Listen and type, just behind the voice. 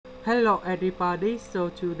Hello everybody, so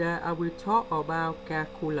today I will talk about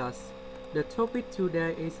calculus. The topic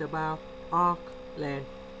today is about arc length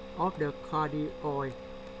of the cardioid.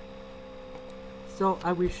 So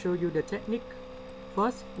I will show you the technique.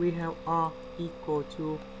 First we have r equal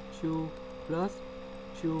to 2 plus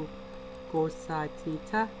 2 cosine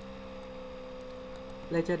theta.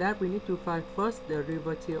 Later that we need to find first the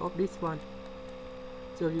derivative of this one.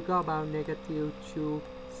 So you got about negative 2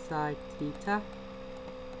 sine theta.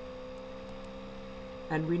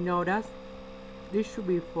 And we know that this should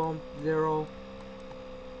be from 0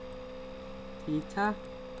 theta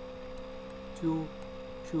to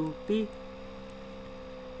 2p,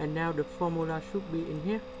 and now the formula should be in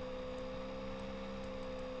here.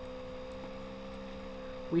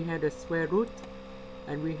 We have the square root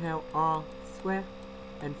and we have r square,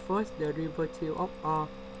 and first the derivative of r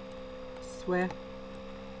square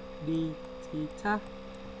d theta.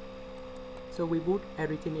 So we put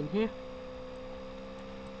everything in here.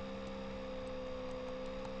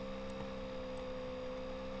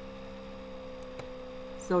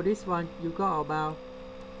 So this one you got about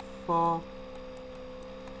 4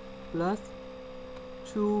 plus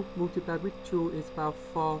 2 multiplied with 2 is about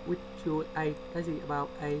 4 with 2 8, that is about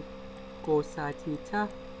 8 cosine theta.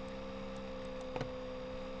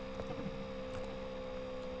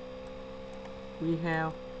 We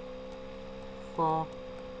have 4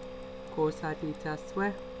 cosine theta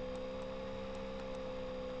square.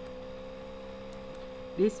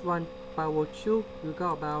 This one power 2 you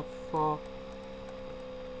got about 4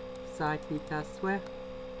 sine theta square.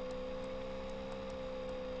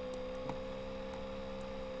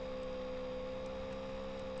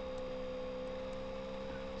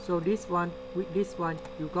 So this one with this one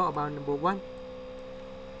you got about number 1.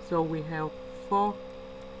 So we have 4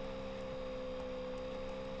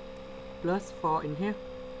 plus 4 in here.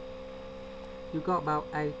 You got about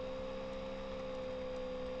 8.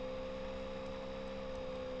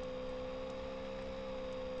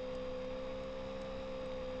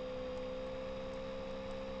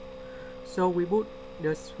 So we put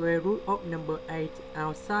the square root of number 8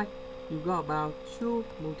 outside. You got about 2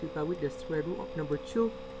 multiplied with the square root of number 2.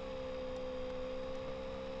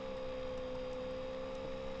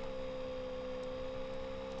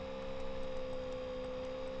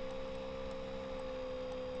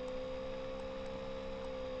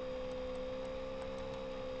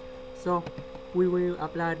 So we will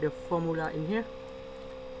apply the formula in here.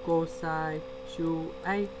 Cosine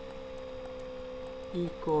 2a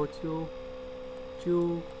equal to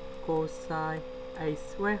 2 cosine a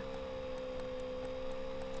square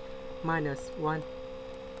minus 1.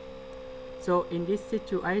 So in this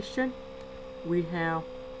situation we have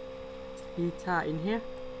theta in here.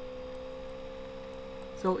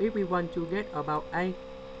 So if we want to get about a,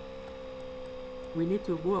 we need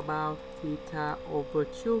to put about theta over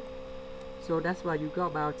 2. So that's why you got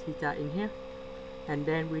about theta in here, and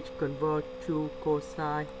then we convert to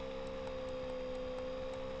cosine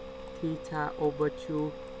theta over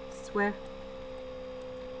 2 square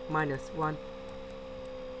minus 1.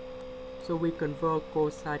 So we convert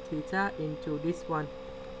cosine theta into this one.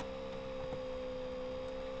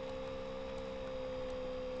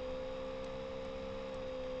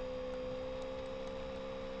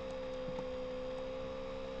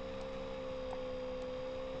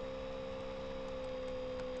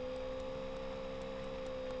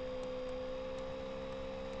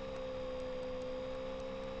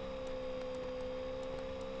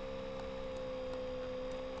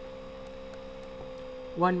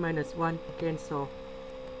 One minus 1 cancel.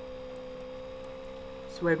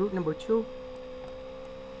 Square root number 2.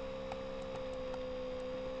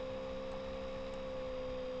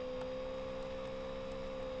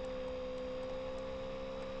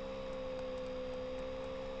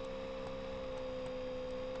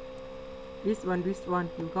 This one,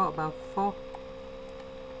 you got about 4.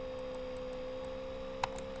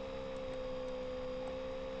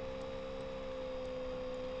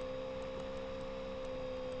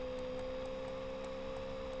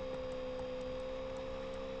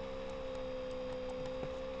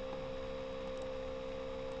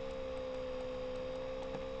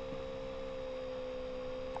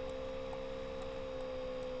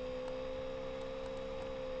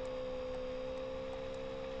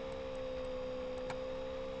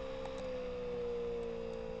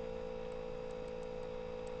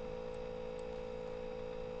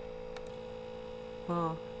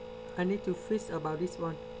 I need to fix about this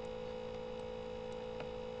one.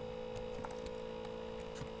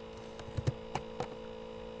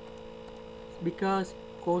 Because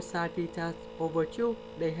cosine theta over 2,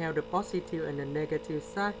 they have the positive and the negative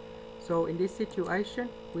side. So in this situation,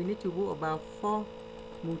 we need to put about 4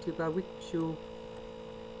 multiplied with 2,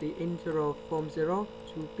 the interval from 0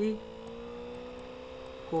 to b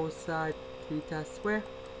cosine theta square,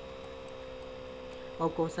 or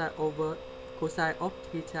cosine of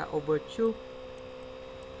theta over 2,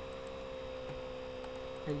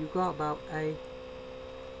 and you got about a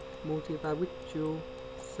multiplied with 2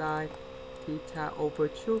 sine theta over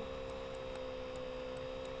 2.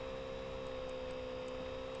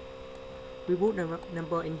 We put the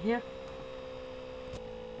number in here,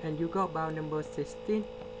 and you got about number 16.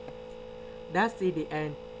 That's the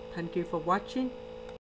end. Thank you for watching.